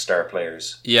just kind of star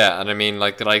players. Yeah, and I mean,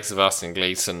 like, the likes of Austin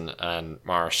Gleeson and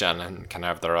Maurice Shannon can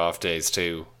have their off days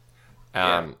too.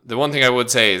 The one thing I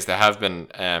would say is they have been,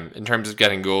 in terms of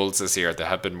getting goals this year, they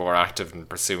have been more active in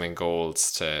pursuing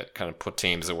goals to kind of put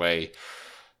teams away.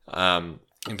 In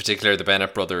particular, the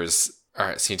Bennett brothers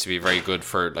seem to be very good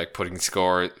for like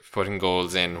putting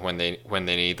goals in when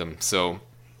they need them. So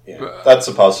yeah, that's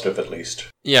a positive at least.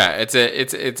 Yeah,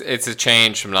 it's a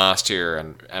change from last year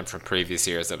and from previous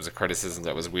years. That was a criticism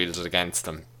that was wielded against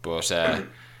them. But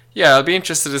yeah, I'll be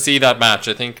interested to see that match.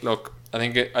 I think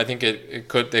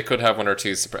they could have one or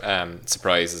two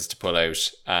surprises to pull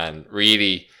out, and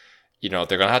really, they're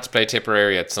going to have to play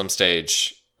Tipperary at some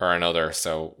stage or another.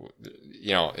 So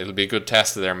it'll be a good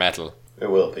test of their mettle. It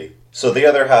will be. So the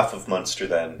other half of Munster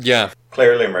then. Yeah.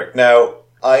 Clare Limerick. Now,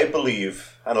 I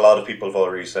believe, and a lot of people have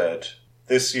already said,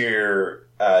 this year,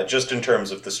 just in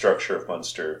terms of the structure of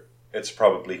Munster, it's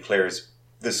probably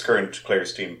this current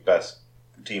Clare's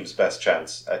team's best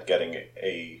chance at getting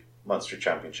a Munster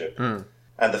championship.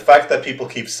 And the fact that people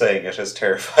keep saying it has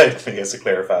terrified me as a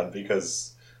Clare fan,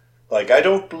 because I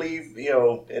don't believe,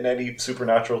 in any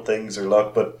supernatural things or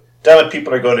luck, but damn it,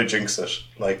 people are going to jinx it.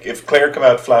 If Clare come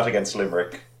out flat against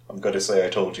Limerick, I'm going to say I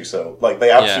told you so.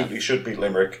 They absolutely should beat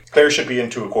Limerick. Clare should be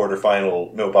into a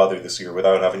quarter-final, no bother this year,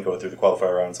 without having to go through the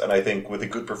qualifier rounds. And I think with a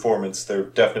good performance, they're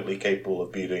definitely capable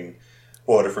of beating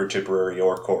Waterford, Tipperary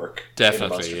or Cork in the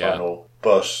Munster final.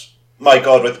 But my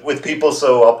God, with people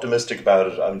so optimistic about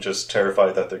it, I'm just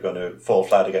terrified that they're going to fall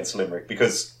flat against Limerick.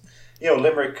 Because,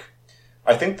 Limerick,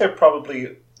 I think they're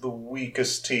probably the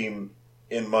weakest team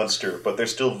in Munster, but they're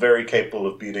still very capable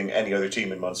of beating any other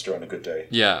team in Munster on a good day.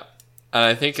 Yeah. And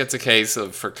I think it's a case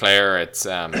of, for Clare, it's,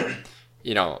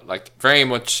 very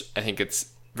much, I think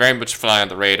it's very much fly on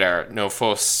the radar, no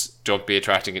fuss, don't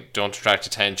attract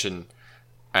attention,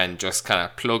 and just kind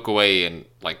of plug away and,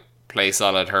 play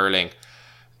solid hurling.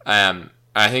 I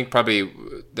think probably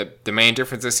the main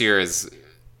difference this year is,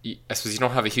 I suppose you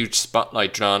don't have a huge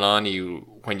spotlight drawn on you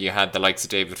when you had the likes of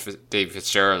David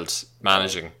Fitzgerald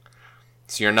managing.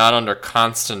 So you're not under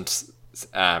constant,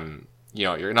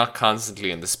 you're not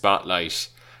constantly in the spotlight.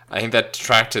 I think that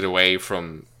detracted away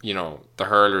from, the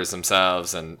hurlers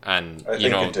themselves and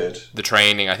the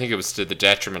training. I think it was to the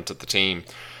detriment of the team.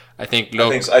 I think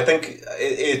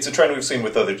it's a trend we've seen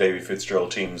with other David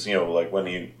Fitzgerald teams, when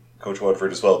he coached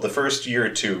Waterford as well. The first year or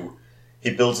two, he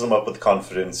builds them up with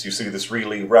confidence. You see this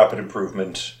really rapid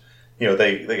improvement.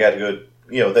 They get a good,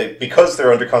 because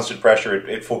they're under constant pressure,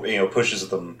 it pushes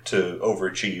them to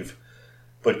overachieve.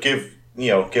 But give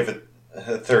it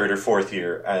a third or fourth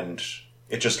year, and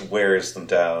it just wears them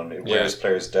down. It wears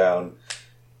players down.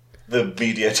 The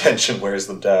media attention wears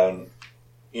them down.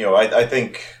 I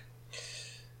think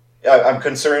I'm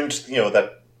concerned,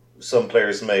 that some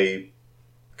players may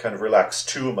kind of relax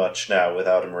too much now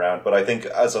without him around. But I think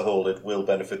as a whole, it will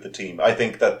benefit the team. I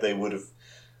think that they would have.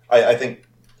 I think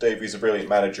Davey's a brilliant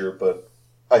manager, but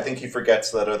I think he forgets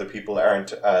that other people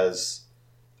aren't as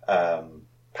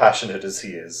passionate as he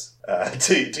is,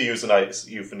 to use a nice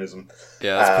euphemism.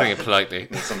 Yeah, that's putting it politely.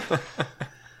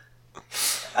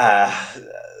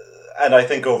 And I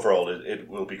think overall it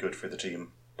will be good for the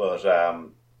team. But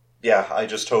I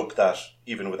just hope that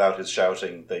even without his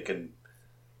shouting, they can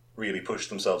really push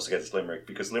themselves against Limerick,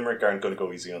 because Limerick aren't going to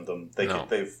go easy on them.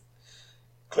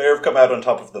 Clare have come out on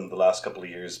top of them the last couple of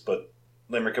years, but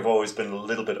Limerick have always been a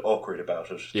little bit awkward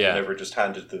about it. Yeah. They never just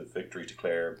handed the victory to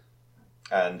Clare.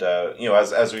 And,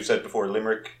 as we've said before,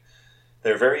 Limerick,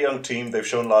 they're a very young team. They've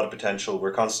shown a lot of potential.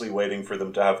 We're constantly waiting for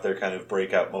them to have their kind of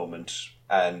breakout moment.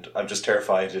 And I'm just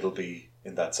terrified it'll be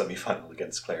in that semi-final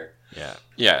against Clare.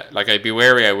 Yeah. I'd be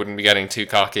wary. I wouldn't be getting too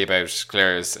cocky about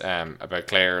Clare,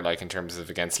 in terms of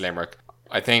against Limerick.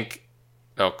 I think,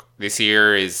 this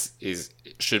year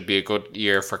should be a good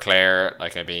year for Clare.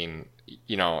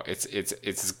 It's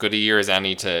as good a year as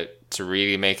any to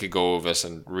really make a go of it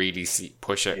and really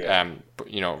push it.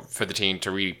 For the team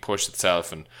to really push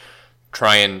itself and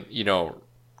try and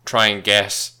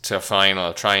get to a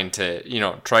final, try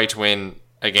to win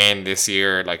again this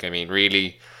year.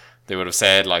 Really, they would have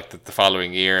said that the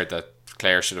following year that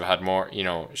Clare should have had more,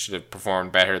 should have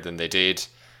performed better than they did.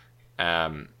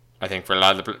 I think for a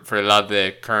lot of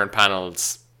the current panel,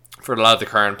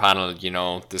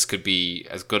 this could be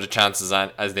as good a chance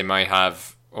as they might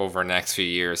have over the next few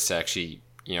years to actually,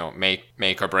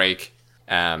 make or break.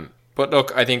 But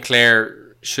look, I think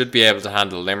Clare should be able to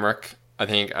handle Limerick. I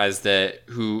think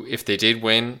if they did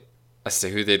win, as to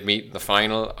who they'd meet in the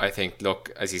final, I think,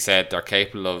 look, as you said, they're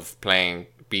capable of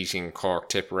beating Cork,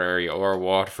 Tipperary or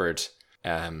Waterford.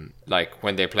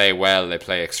 When they play well, they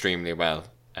play extremely well.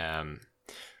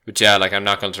 But yeah, I'm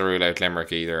not going to rule out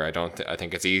Limerick either. I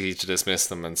think it's easy to dismiss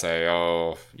them and say,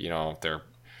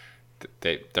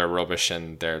 they're rubbish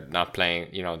and they're not playing.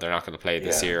 They're not going to play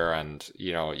this year, and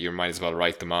you might as well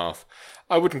write them off.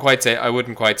 I wouldn't quite say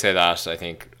that. I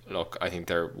think look, I think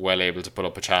they're well able to put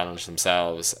up a challenge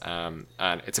themselves. And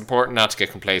it's important not to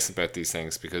get complacent about these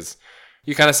things, because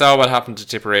you kind of saw what happened to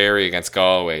Tipperary against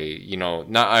Galway.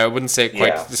 Not, I wouldn't say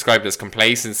quite described as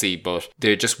complacency, but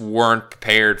they just weren't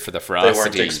prepared for the ferocity. They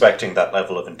weren't expecting that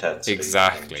level of intensity.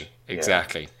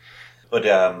 Exactly. But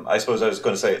I suppose I was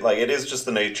going to say, like, it is just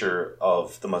the nature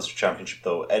of the Munster Championship,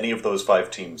 though. Any of those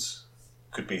 5 teams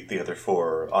could beat the other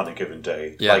 4 on a given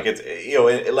day. Yeah. Like, it's,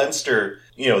 in Leinster,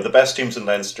 the best teams in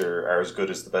Leinster are as good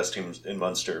as the best teams in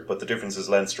Munster, but the difference is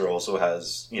Leinster also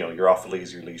has, your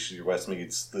Offaly's, your Laois, your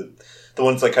Westmeaths, the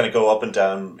ones that kind of go up and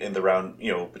down in the round,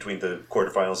 between the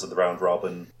quarterfinals and the round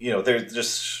robin. They're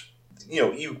just,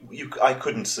 I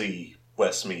couldn't see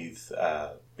Westmeath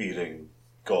beating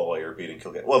Galway or beating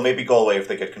Kilkenny. Well, maybe Galway if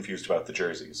they get confused about the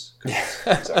jerseys. It's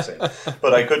the exact same.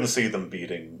 But I couldn't see them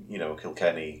beating,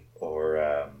 Kilkenny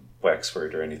or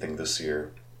Wexford or anything this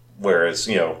year. Whereas,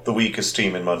 the weakest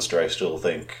team in Munster, I still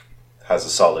think, has a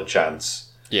solid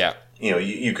chance. Yeah.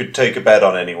 You could take a bet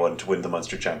on anyone to win the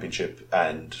Munster Championship,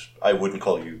 and I wouldn't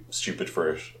call you stupid for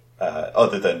it,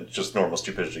 other than just normal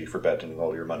stupidity for betting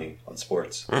all your money on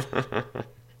sports.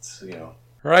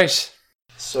 Right.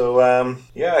 So,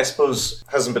 I suppose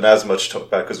hasn't been as much talk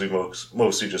about because we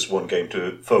mostly just one game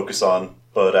to focus on.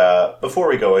 But before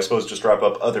we go, I suppose just wrap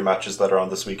up other matches that are on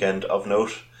this weekend of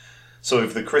note. So we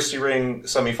have the Christy Ring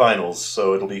semi-finals.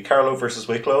 So it'll be Carlow versus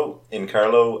Wicklow in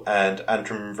Carlow and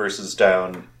Antrim versus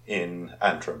Down in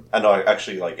Antrim. And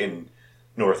actually, like, in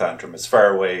North Antrim. It's far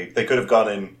away. They could have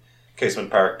gone in Casement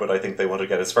Park, but I think they want to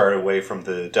get as far away from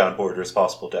the Down border as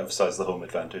possible to emphasise the home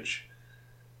advantage.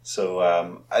 So,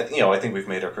 I think we've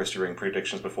made our Christy Ring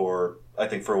predictions before. I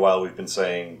think for a while we've been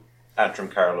saying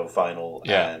Antrim-Carlow final,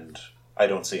 and I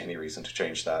don't see any reason to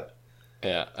change that.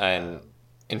 Yeah, and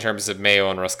in terms of Mayo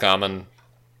and Roscommon...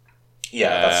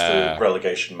 Yeah, that's the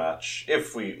relegation match.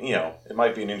 If we, it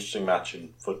might be an interesting match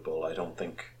in football, I don't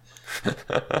think.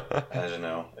 I don't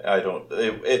know.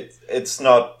 It's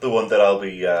not the one that I'll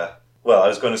be... Well, I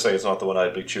was going to say it's not the one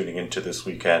I'd be tuning into this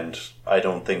weekend. I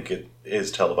don't think it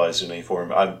is televised in any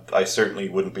form. I certainly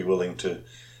wouldn't be willing to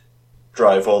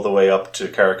drive all the way up to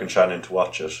Carrick and Shannon to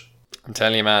watch it. I'm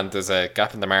telling you, man, there's a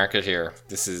gap in the market here.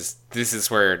 This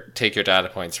is where Take Your Data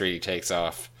Points really takes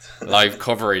off. Live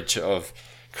coverage of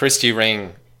Christy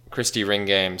Ring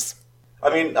games.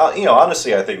 I mean,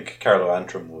 honestly, I think Carlow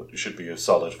Antrim should be a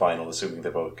solid final, assuming they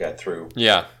both get through.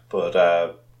 Yeah. But,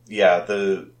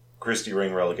 the Christy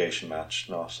Ring relegation match,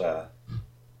 not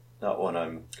one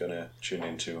I'm going to tune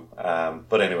into.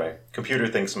 But anyway, Computer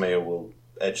thinks Mayo will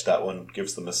edge that one,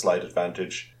 gives them a slight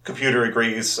advantage. Computer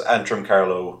agrees,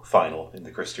 Antrim-Carlow final in the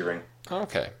Christy Ring.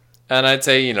 Okay. And I'd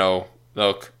say,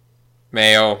 look,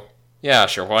 Mayo, yeah,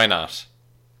 sure, why not?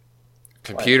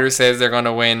 Computer says they're going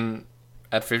to win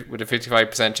with a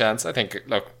 55% chance. I think,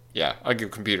 I'll give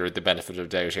Computer the benefit of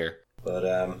doubt here. But,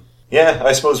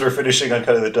 I suppose we're finishing on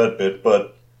kind of the dud bit,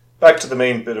 but back to the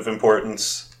main bit of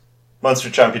importance. Munster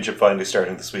Championship finally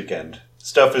starting this weekend.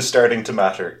 Stuff is starting to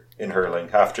matter in hurling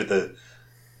after the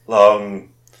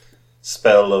long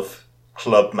spell of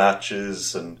club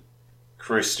matches and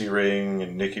Christy Ring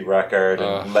and Nicky Rackard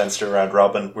and Leinster round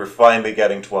robin. We're finally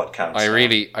getting to what counts. I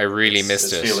really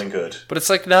missed it. It's feeling good. But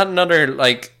it's like not another,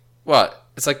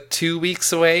 it's like 2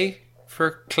 weeks away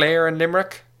for Clare and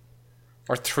Limerick?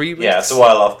 Or 3 weeks? Yeah, it's a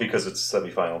while off because it's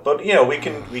semi-final. But, we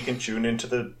can tune into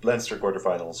the Leinster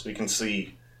quarterfinals. We can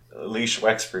see Laois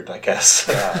Wexford, I guess.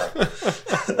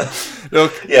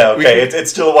 Look,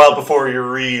 it's still a while before you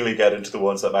really get into the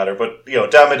ones that matter. But,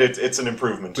 damn it, it's an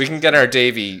improvement. We can get our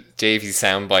Davy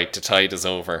soundbite to tide us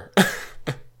over.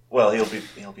 Well, he'll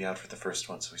be out for the first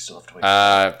one, so we still have to wait.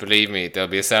 Believe me, there'll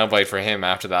be a soundbite for him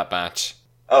after that match.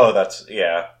 Oh,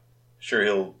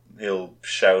 sure, he'll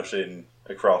shout in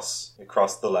across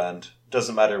the land.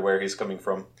 Doesn't matter where he's coming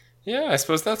from. Yeah, I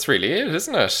suppose that's really it,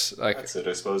 isn't it? That's it,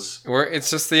 I suppose.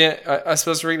 It's just I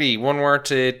suppose really one word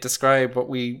to describe what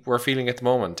we're feeling at the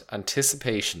moment: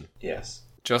 anticipation. Yes,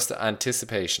 just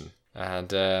anticipation.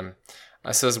 And I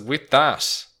suppose with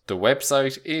that, the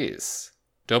website is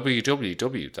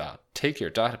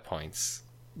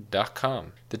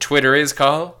www.takeyourdatapoints.com. The Twitter is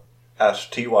Cathal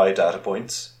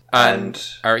 @TY_datapoints, and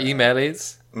our email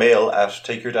is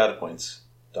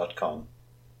mail@takeyourdatapoints.com.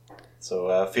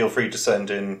 So feel free to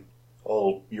send in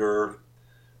all your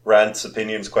rants,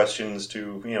 opinions, questions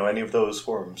to any of those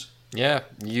forums. Yeah,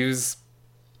 use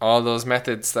all those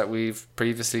methods that we've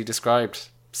previously described.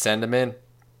 Send them in.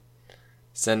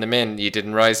 You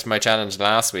didn't rise to my challenge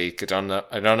last week. I don't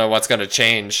know what's going to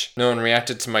change. No one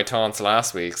reacted to my taunts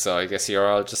last week, so I guess you're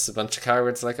all just a bunch of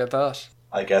cowards like I thought.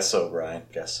 I guess so, Brian.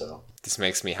 Guess so. This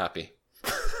makes me happy.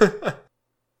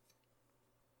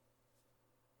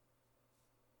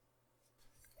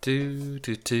 Do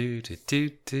do do do do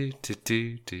do do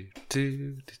do do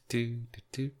do do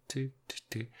do do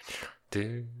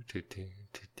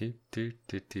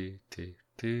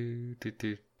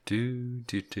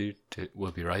do do do.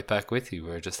 We'll be right back with you.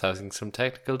 We're just having some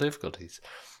technical difficulties.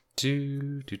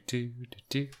 Do do do do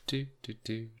do do do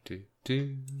do do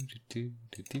do do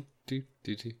do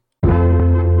do do.